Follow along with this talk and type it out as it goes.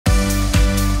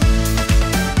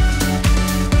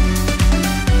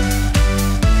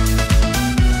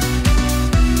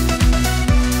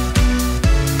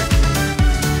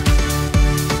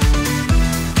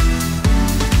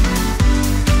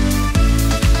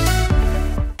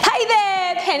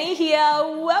Penny here.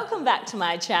 Welcome back to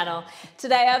my channel.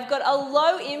 Today I've got a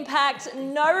low impact,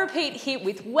 no repeat HIIT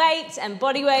with weights and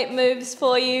bodyweight moves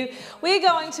for you. We're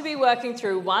going to be working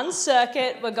through one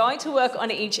circuit. We're going to work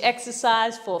on each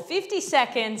exercise for 50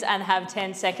 seconds and have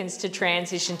 10 seconds to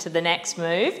transition to the next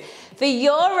move. For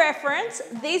your reference,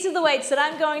 these are the weights that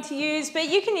I'm going to use, but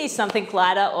you can use something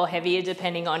lighter or heavier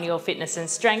depending on your fitness and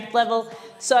strength level.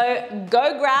 So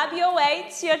go grab your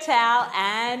weights, your towel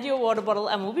and your water bottle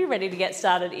and we'll be ready to get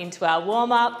started into our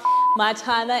warm up. My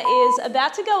timer is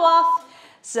about to go off,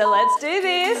 so let's do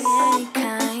this.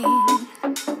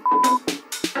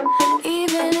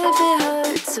 Even if it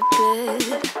hurts a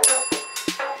bit,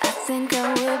 I think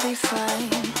I will be fine.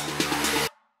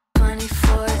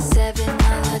 24/7,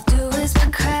 all I do is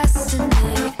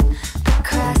procrastinate,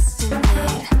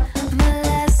 procrastinate. My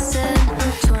lesson,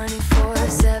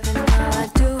 24/7, all I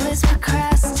do is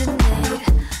procrastinate,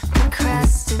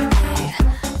 procrastinate.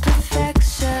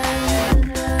 Perfection.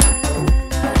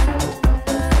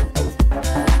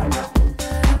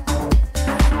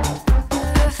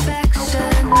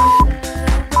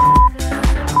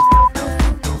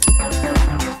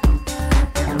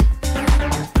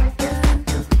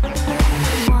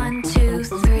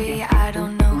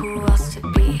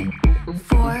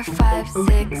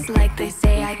 Like they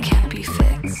say, I can't be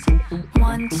fixed.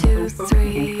 1, 2,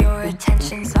 3, your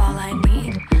attention's all I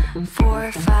need.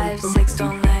 4, 5, 6,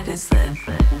 don't let it slip.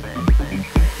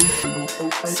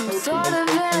 Some sort of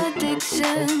an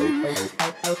addiction.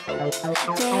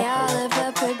 They all have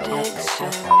a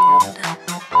prediction.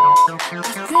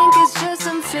 I think it's just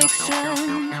some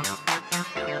fiction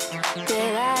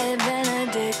that I have an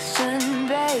addiction,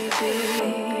 baby.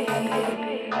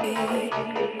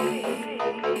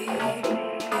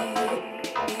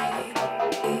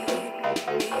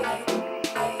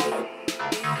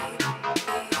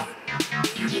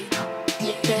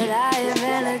 That I have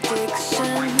an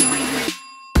addiction.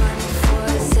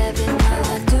 24/7, all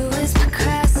I do is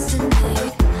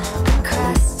procrastinate,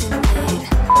 procrastinate.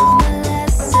 My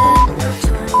lesson,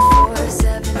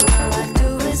 24/7, all I do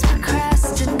is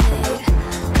procrastinate,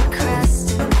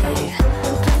 procrastinate.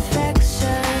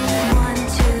 Perfection. 1,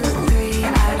 2, 3,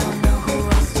 I don't know who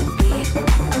else to be.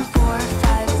 4,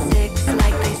 5, 6,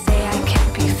 like they say, I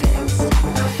can't be fixed.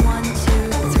 1, 2,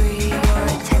 3, your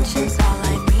attention's all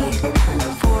I need.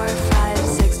 4, 5,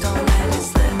 6, don't let it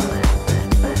slip.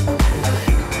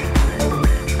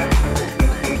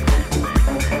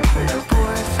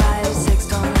 4, 5, 6,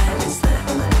 don't let it slip.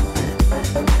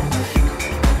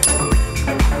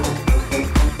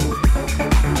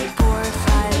 4,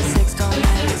 5, 6, don't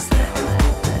let it slip.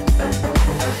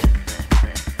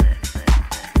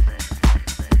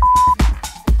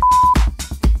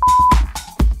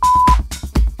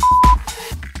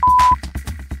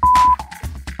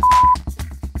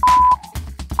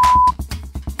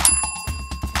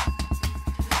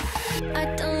 I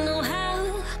don't know how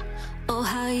or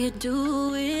how you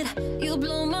do it. You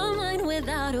blow my mind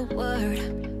without a word.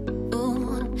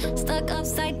 Ooh, stuck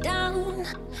upside down.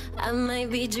 I might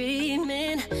be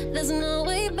dreaming. There's no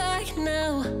way back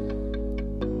now.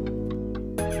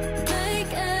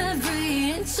 Take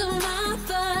every inch of my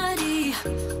body.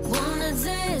 Wanna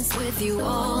dance with you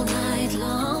all night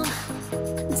long.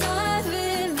 Dive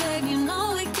in, babe, you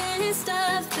know we can't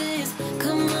stop this.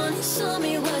 Come on and show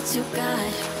me what you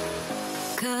got.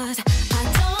 'Cause I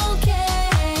don't care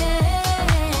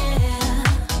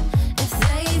if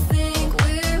they think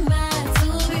we're meant to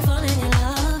be falling in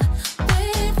love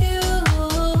with you.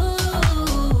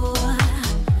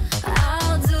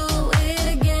 I'll do it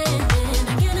again and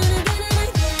again and again and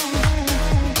again.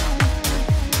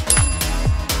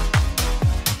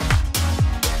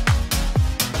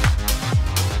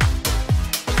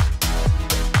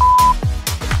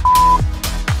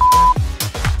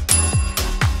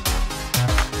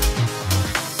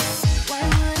 Why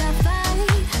would I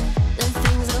fight the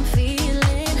things I'm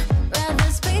feeling? Rather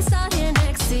space out here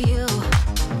next to you.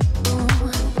 Ooh,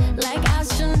 like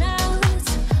astronauts,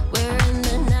 we're in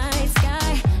the night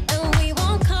sky and we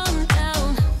won't come down.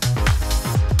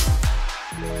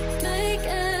 Make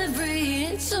every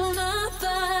inch of my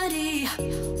body.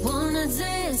 Wanna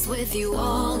dance with you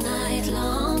all night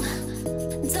long.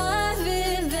 Dive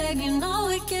in, babe, you know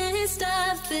we can't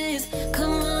stop this.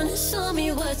 Come on and show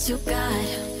me what you got.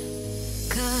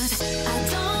 'Cause I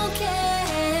don't care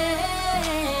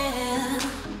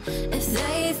if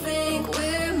they think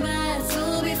we're meant to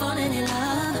be falling in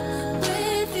love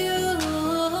with you.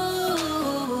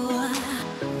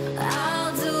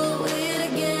 I'll do it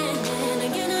again and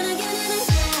again and again and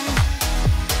again.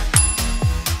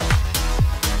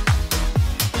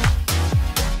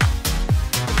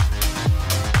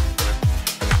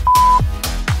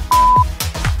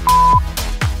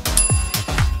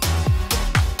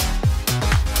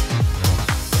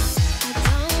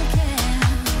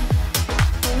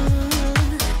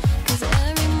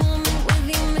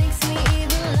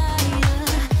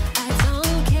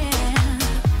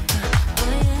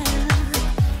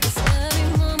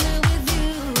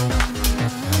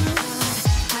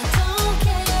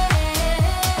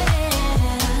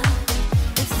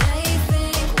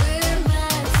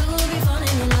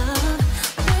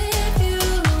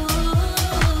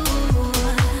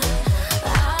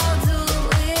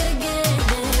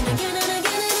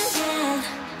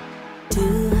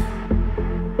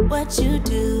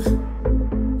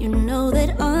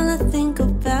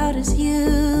 as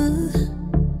you.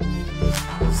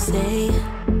 Say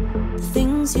the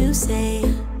things you say.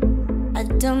 I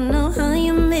don't know how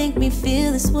you make me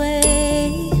feel this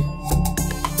way.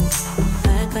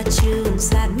 I got you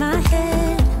inside my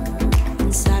head,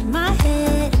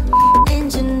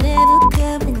 and you're never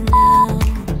coming out.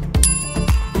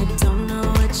 I don't know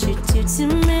what you do to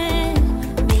me.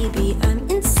 Maybe I'm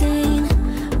insane.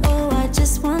 Oh, I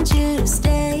just want you to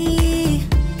stay.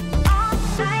 All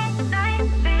night, night,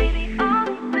 baby, all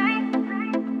night.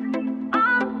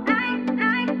 All night,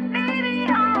 night, baby,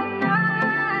 all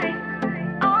night.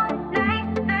 All night,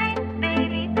 night,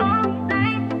 baby, all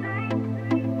night.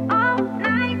 All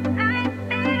night, night,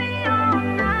 baby, all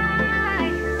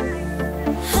night.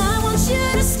 I want you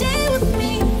to stay with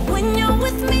me. When you're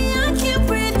with me, I can't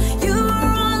breathe. You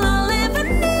are all I'll ever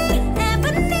need,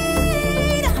 ever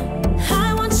need.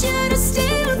 I want you to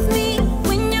stay with me.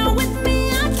 When you're with me,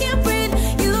 I can't breathe.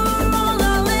 You are all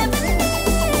I'll ever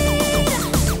need.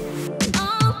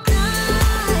 All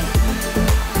night.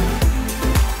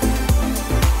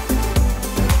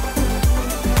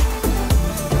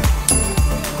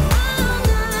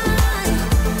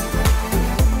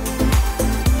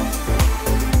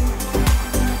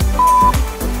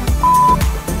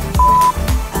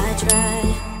 I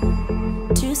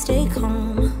try to stay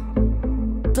calm,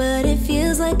 but it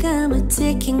feels like I'm a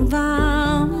ticking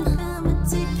bomb.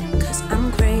 Cause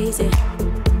I'm crazy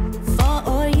for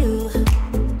all you.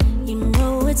 You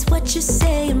know it's what you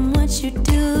say and what you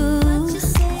do.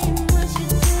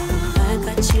 I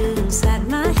got you inside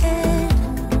my head,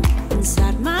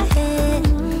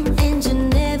 and you're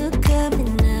never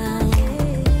coming out.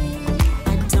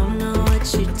 I don't know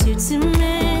what you do to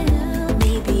me.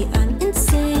 Maybe I'm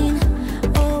insane.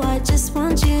 Oh, I just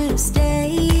want you to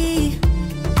stay.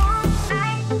 All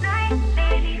night, night,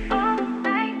 baby, all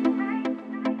night.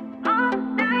 All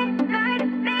night, night,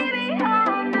 baby,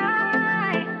 all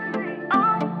night.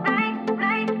 All night,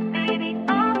 night, baby,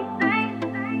 all night.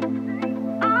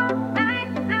 All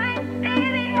night, night,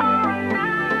 baby, all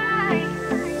night.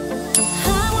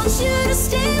 I want you to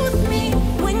stay with me.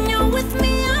 When you're with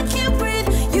me, I can't breathe.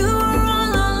 You are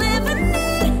all I'll ever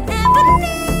need, ever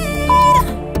need.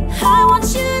 I want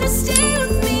you to stay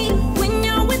with me. When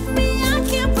you're with me, I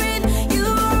can't breathe. You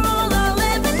are all I'll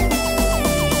ever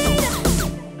need.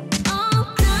 All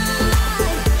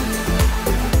night.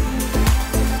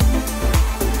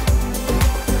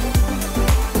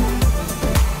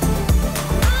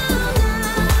 All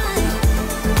night.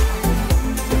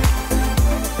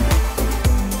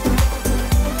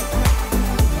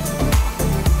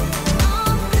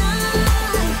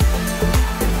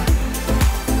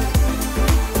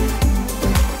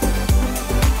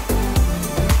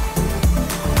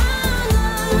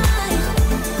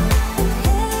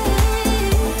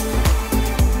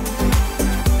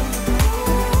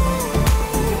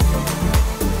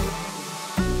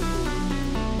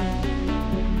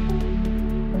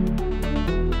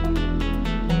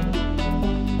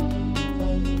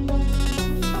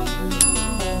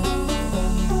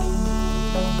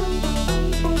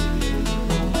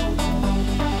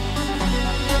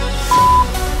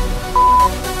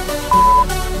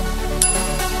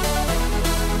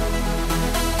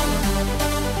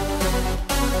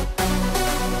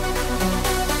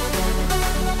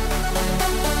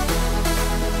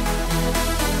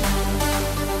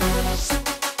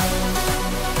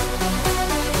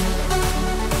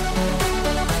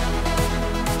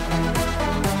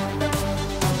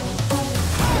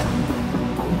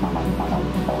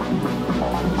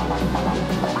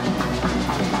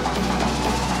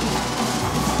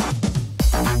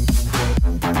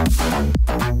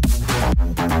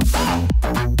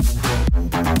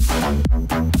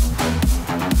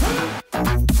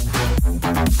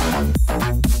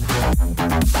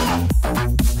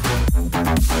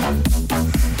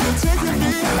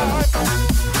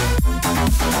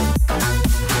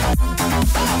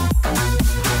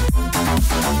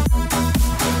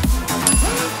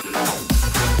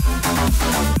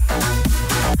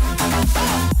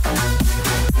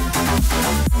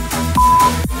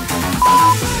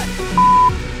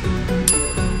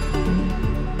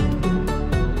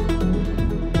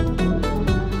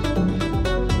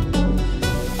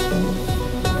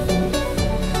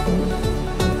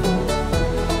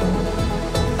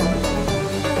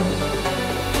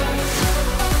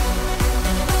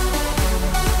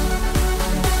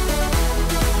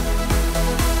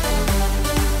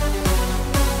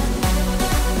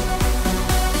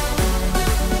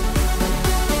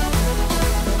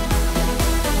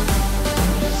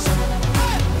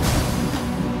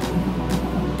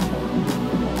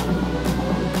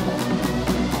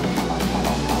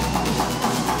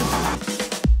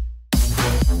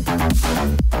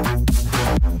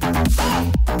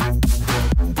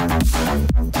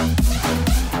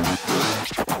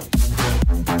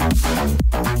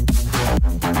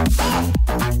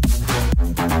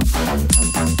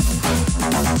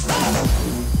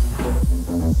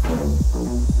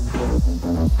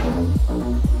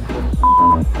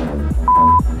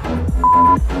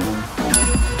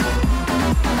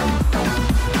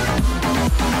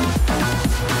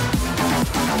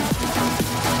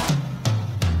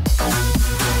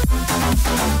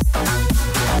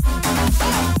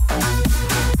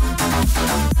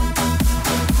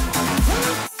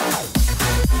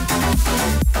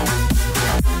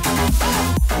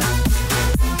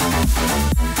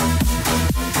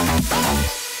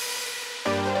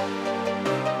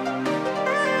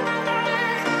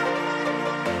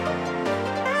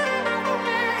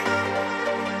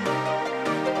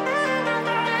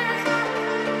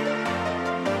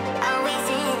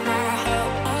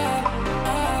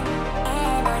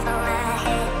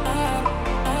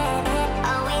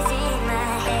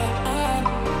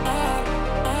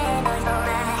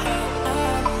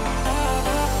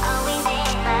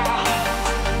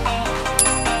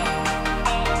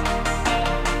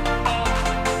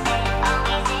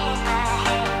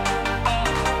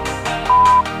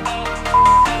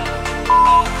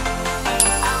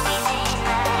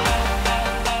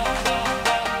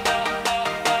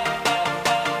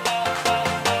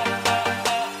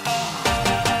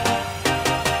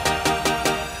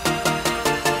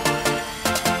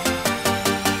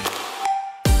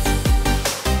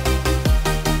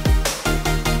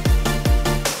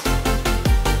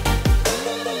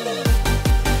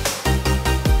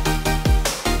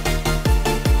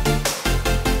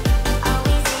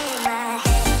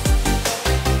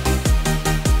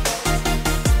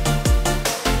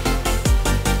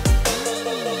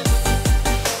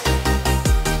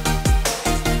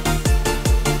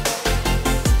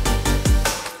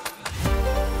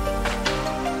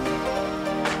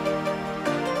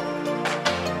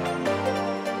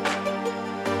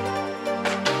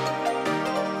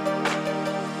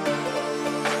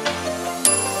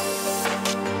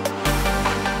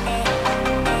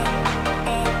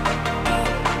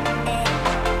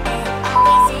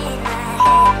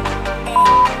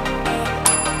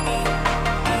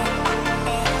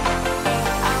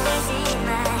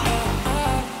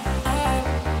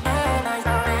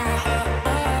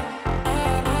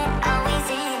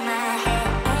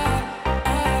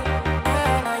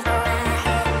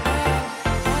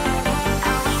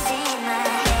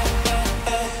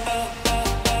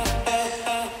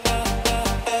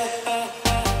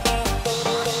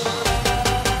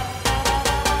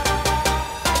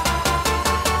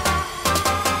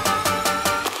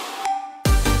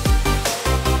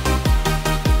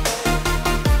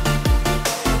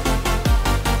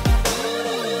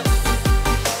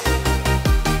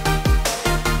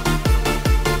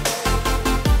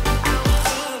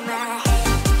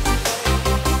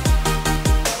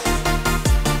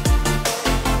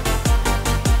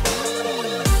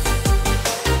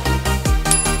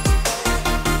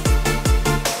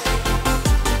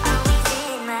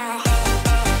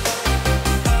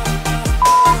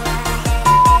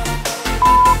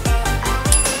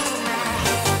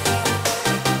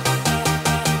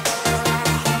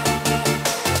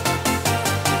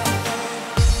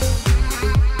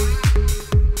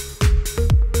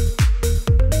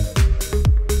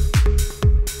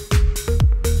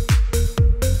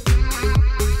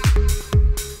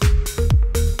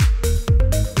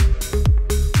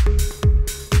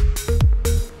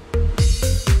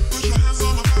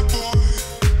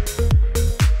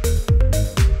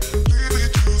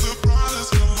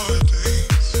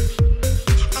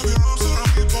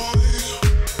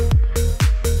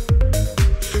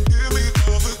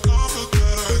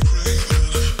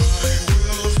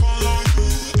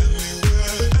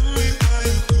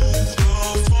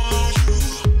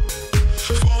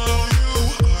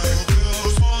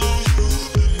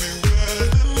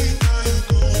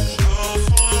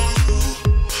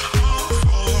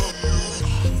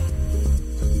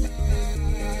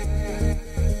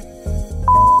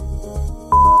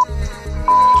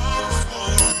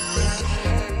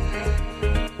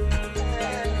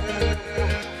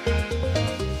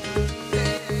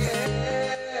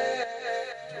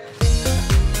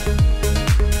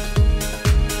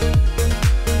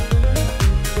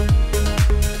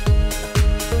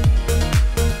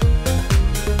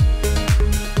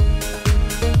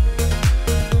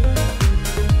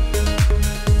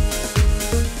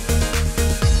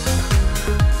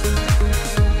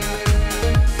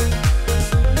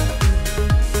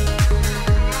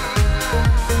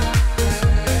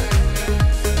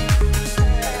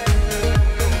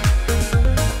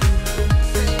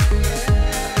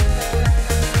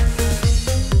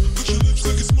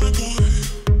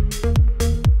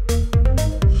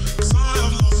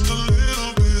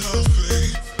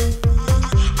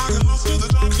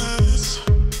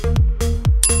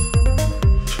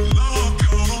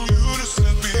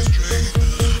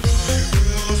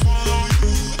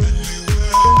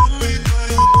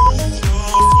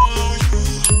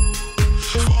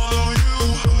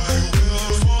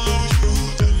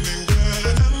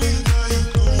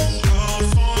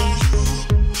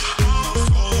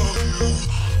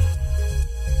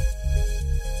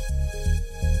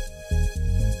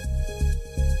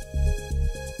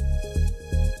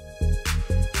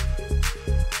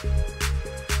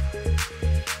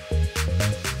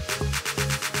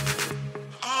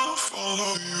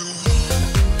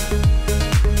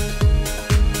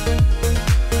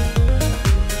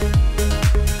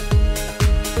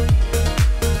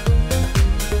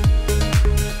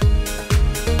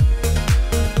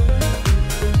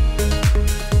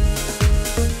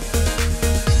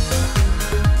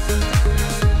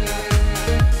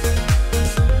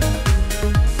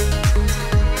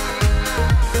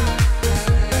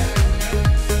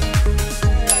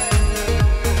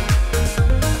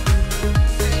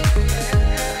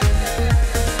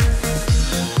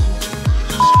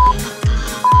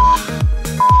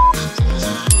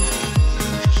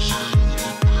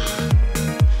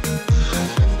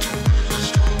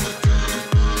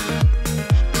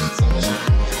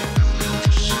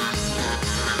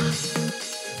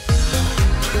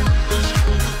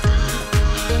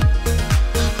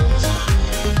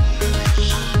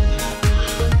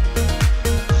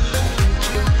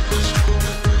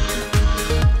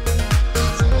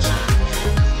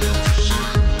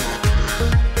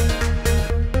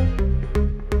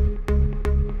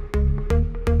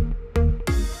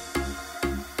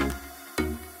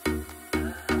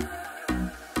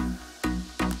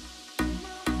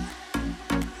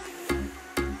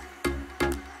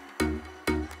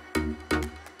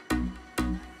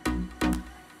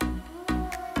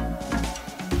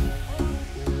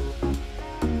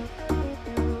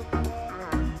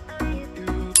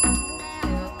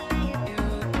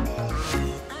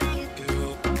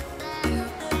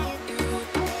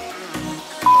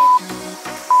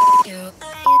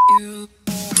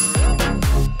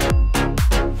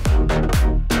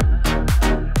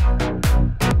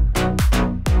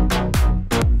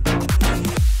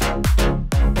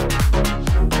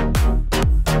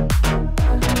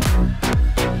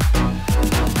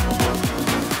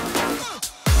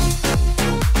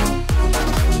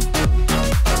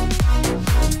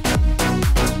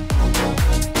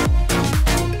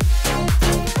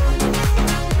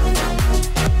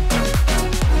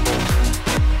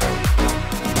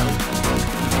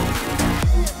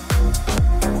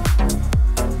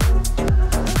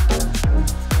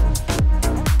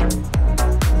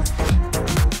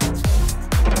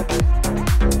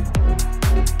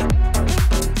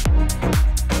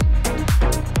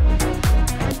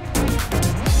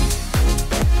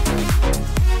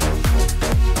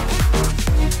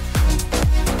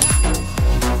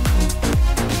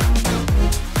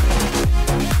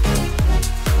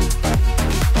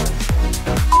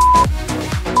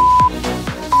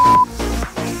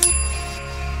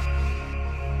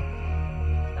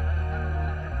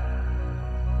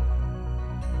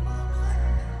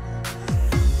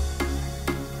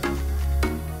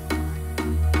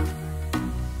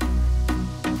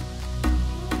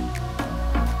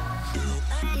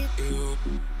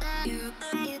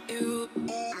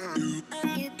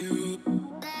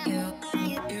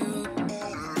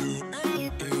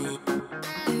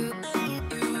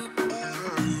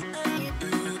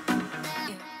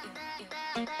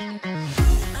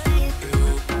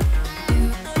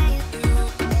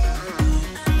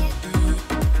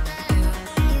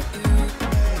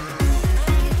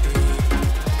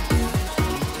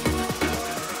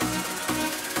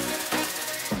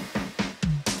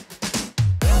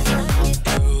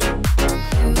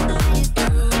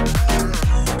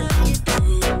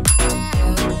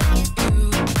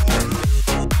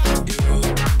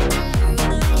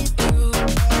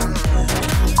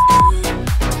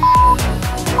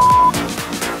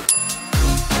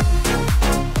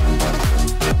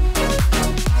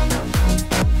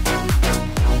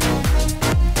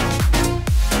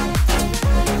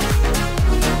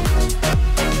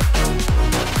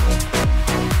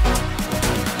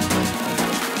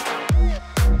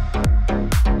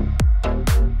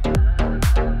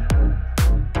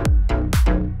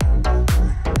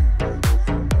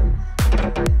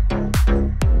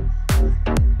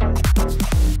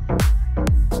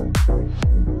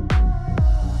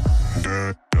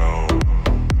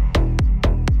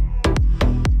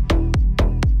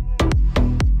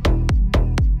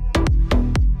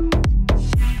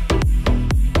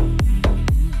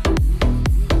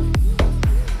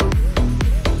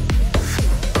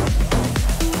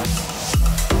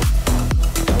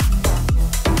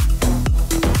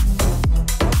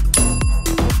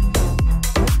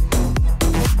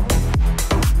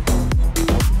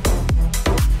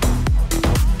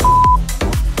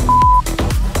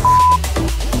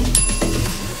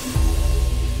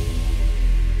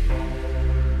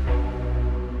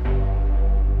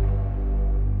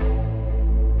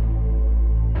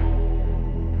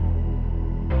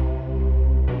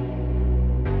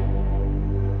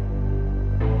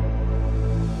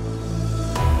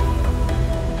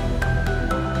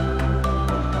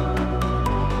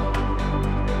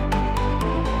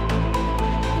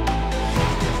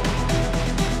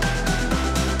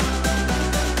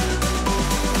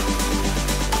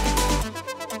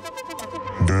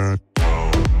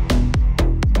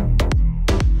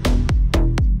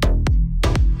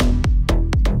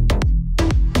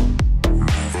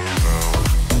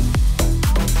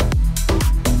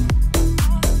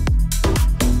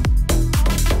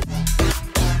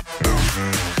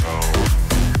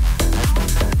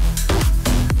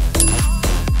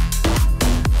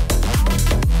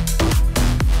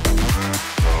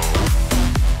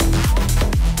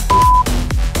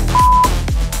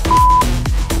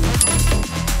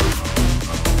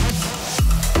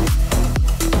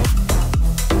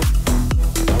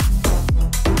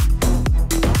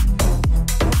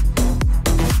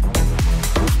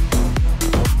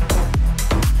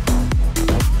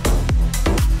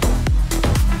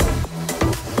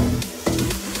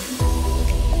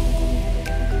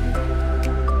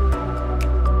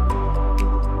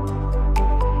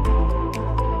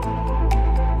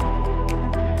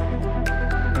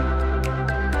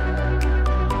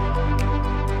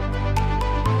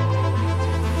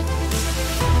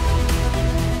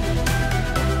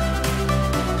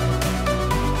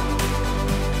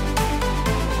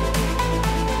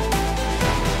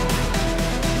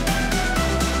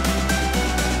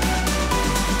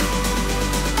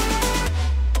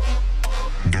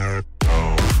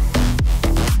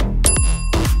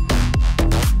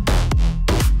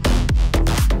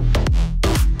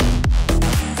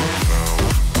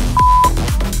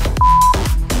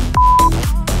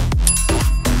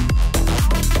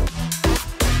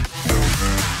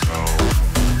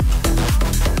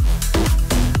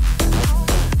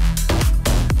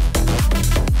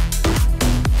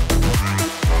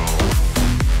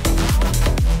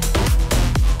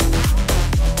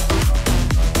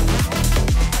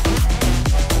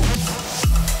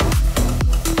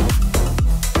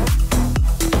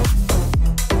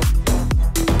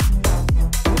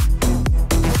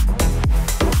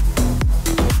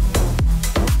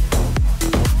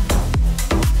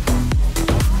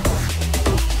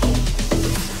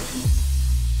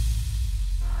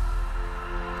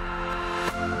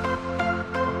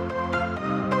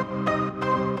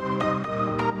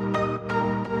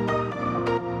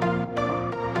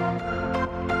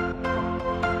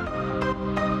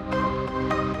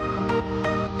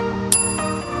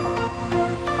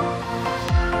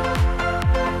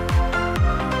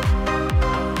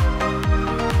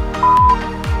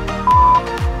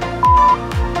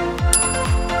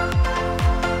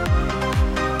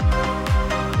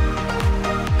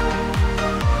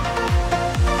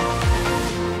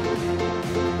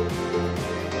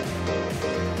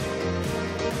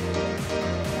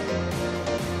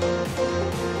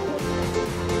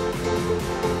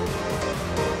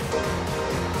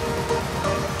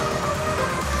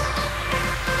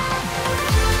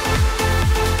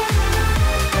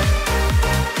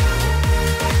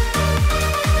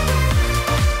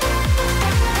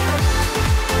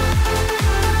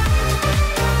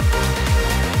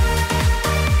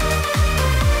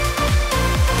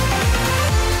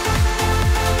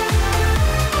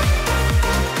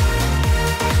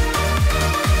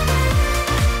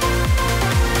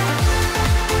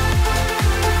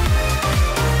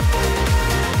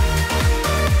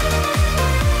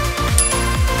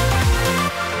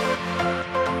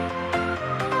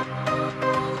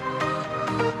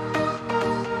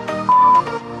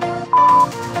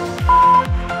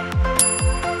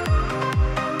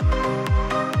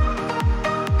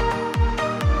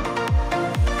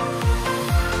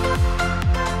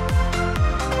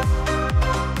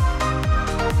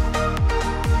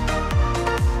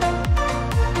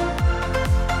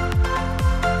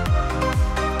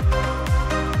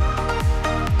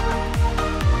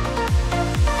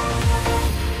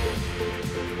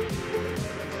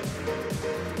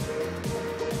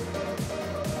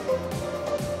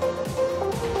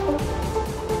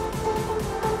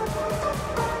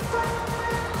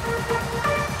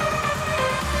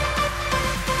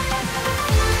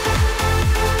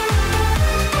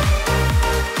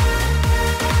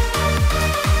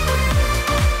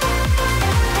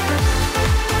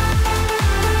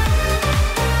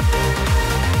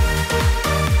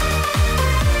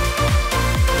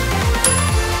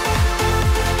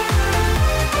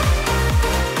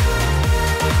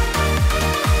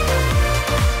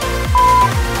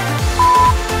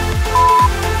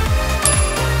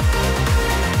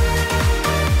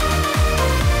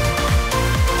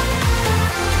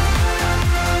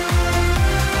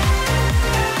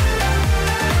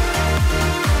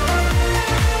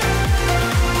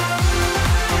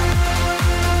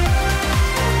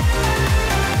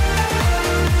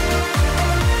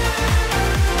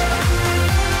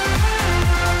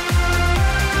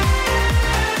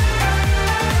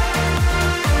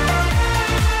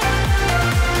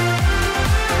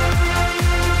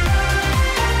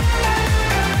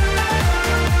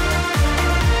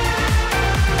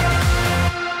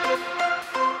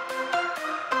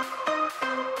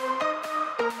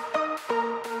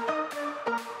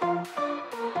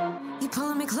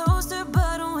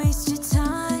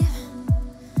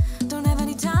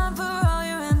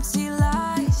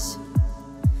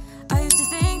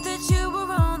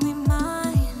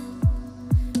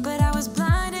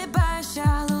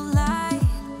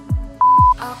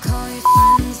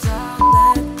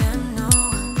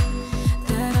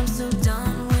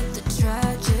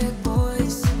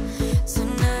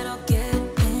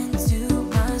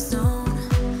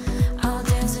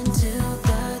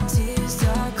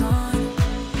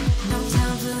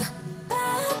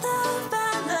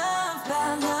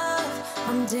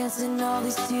 I'm dancing all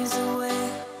these tears away.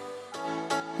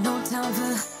 No time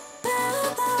for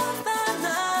bad love, bad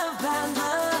love, bad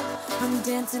love. I'm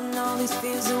dancing all these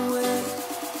fears away.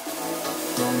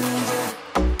 Don't need it.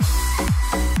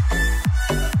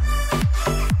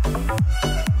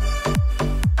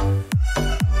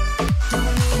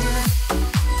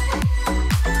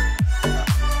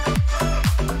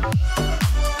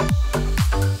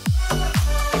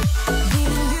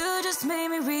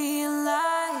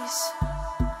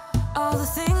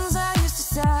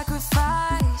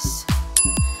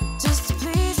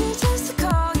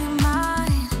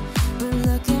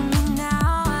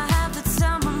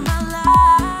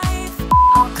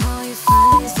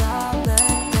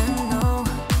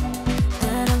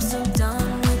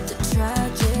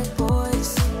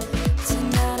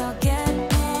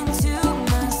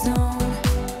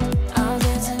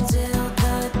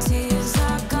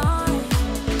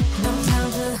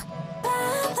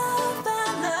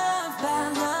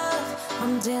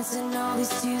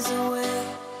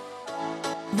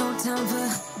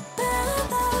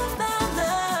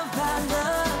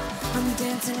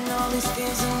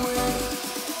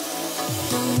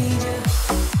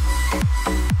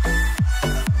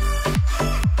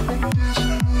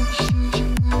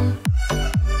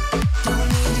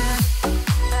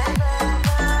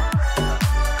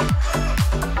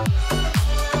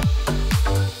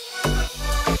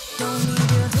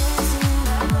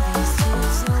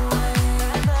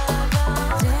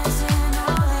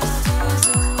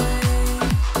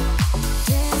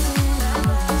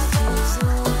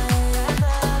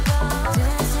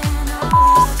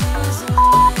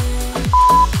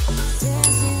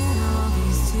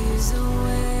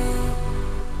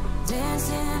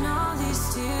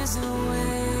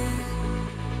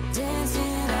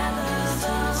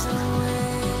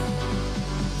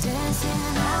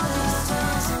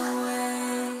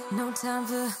 Time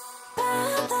for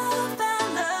bad love, bad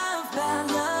love,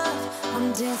 bad love.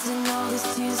 I'm dancing all these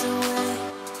tears away.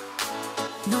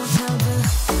 No time for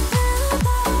bad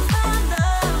love, bad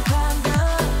love, bad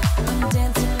love. I'm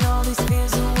dancing all these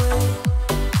fears away.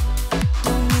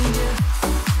 Don't need you.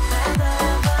 Bad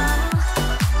love, bad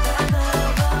love, bad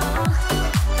love.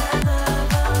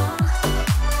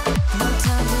 No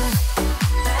time for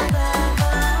bad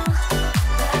love,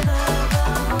 bad love.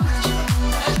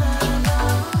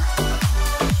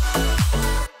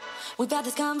 We've had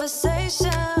this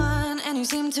conversation, and you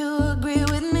seem to agree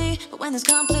with me. But when there's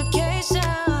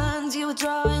complications, you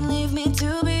withdraw and leave me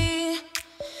to be.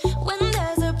 When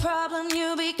there's a problem,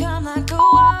 you become like a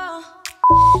wall.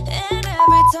 And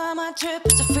every time I trip,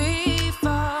 it's a free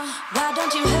fall. Why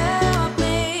don't you help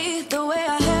me the way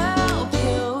I help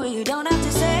you? You don't have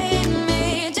to save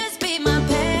me, just be my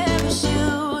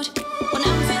parachute. When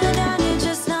I'm feeling down, you're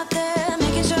just not there,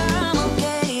 making sure I'm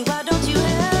okay. Why don't you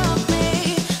help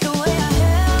me the way I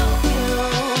help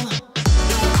you?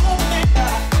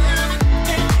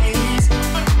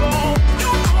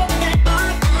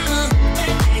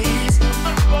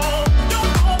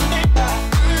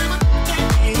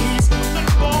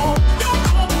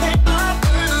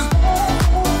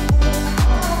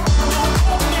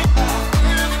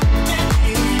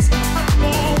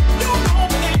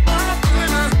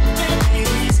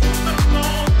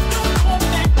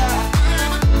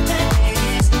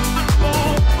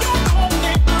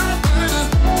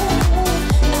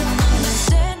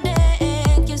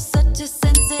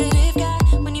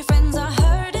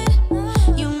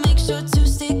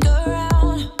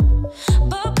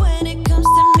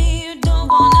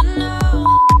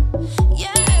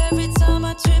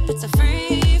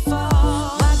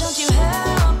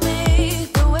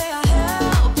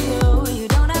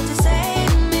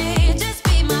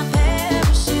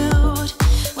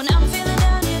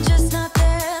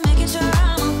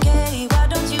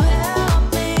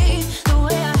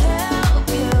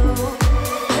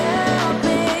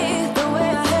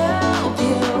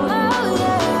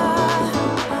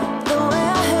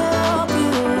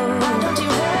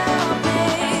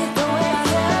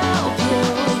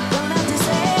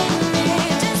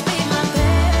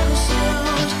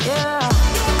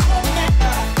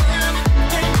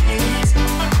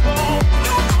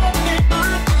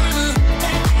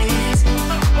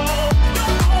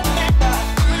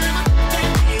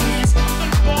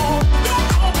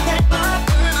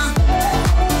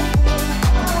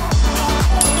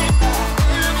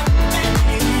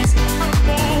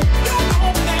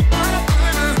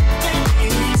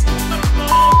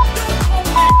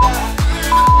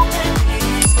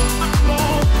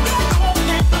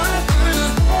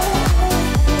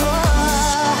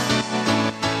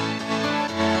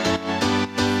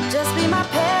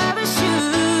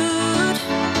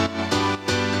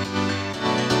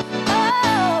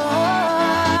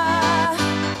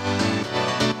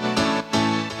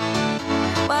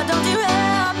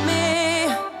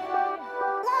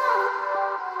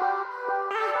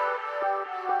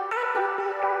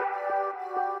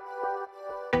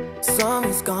 song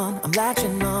is gone, I'm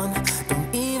latching on.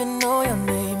 Don't even know your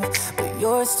name, but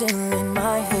you're still in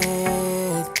my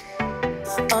head.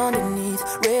 Underneath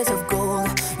rays of gold,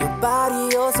 your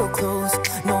body oh so close.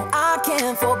 No, I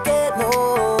can't forget,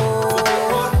 no.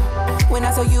 When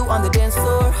I saw you on the dance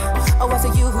floor, oh, I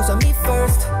saw you who saw me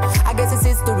first. I guess it's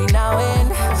history now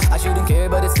and I shouldn't care,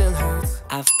 but it still hurts.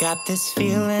 I've got this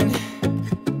feeling,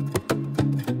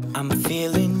 I'm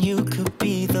feeling you could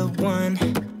be the one.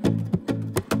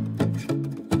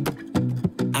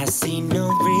 I see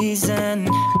no reason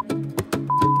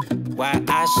why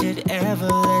I should ever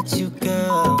let you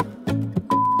go.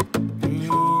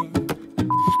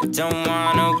 I don't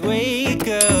wanna wake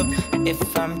up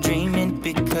if I'm dreaming,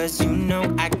 because you know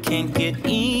I can't get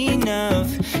enough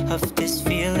of this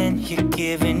feeling you're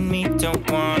giving me. Don't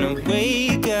wanna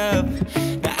wake up,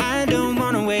 no, I don't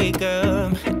wanna wake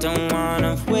up. I don't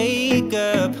wanna wake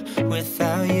up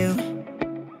without you,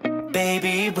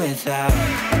 baby, without.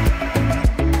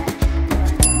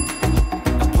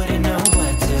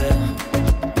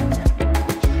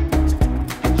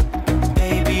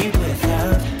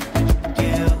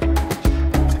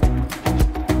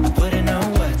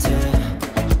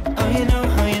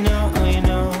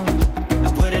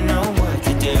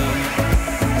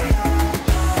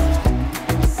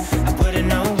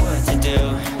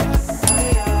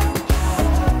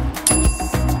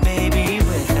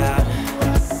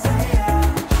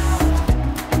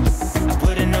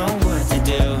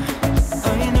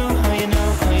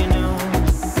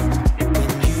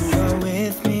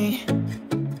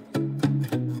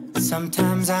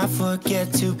 Sometimes I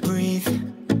forget to breathe.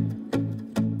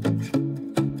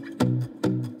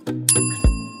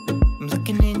 I'm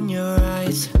looking in your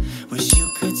eyes, wish you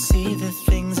could see the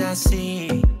things I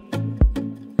see.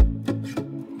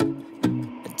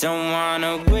 I don't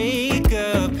wanna wake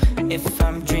up if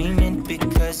I'm dreaming,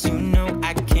 because you know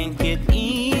I can't get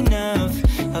enough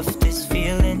of this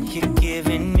feeling you're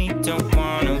giving me. Don't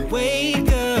wanna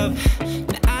wake up,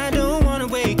 no, I don't wanna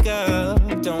wake up.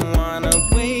 Don't wanna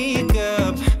wake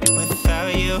up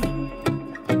without you,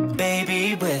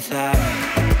 baby, without.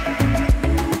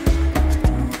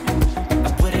 I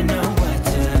wouldn't know what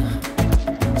to,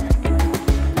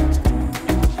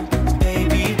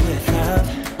 baby, without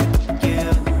you.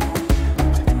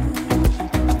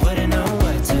 I wouldn't know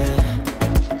what to,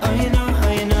 oh you know,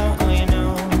 oh you know, oh you know.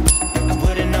 I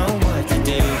wouldn't know what to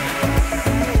do.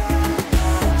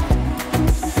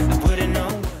 I wouldn't know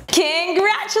what.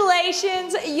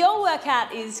 Congratulations, your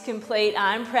workout is complete.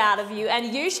 I'm proud of you,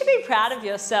 and you should be proud of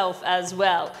yourself as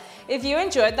well. If you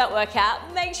enjoyed that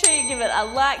workout, make sure you give it a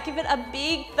like, give it a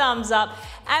big thumbs up,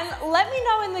 and let me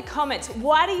know in the comments,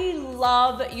 why do you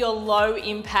love your low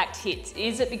impact hits?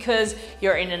 Is it because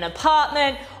you're in an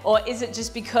apartment, or is it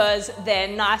just because they're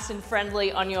nice and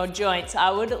friendly on your joints? I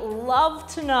would love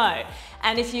to know.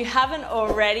 And if you haven't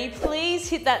already, please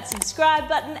hit that subscribe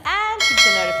button and hit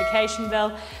the notification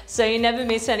bell so you never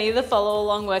miss any of the follow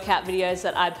along workout videos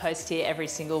that I post here every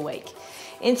single week.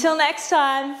 Until next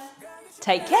time,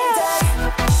 take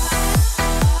care.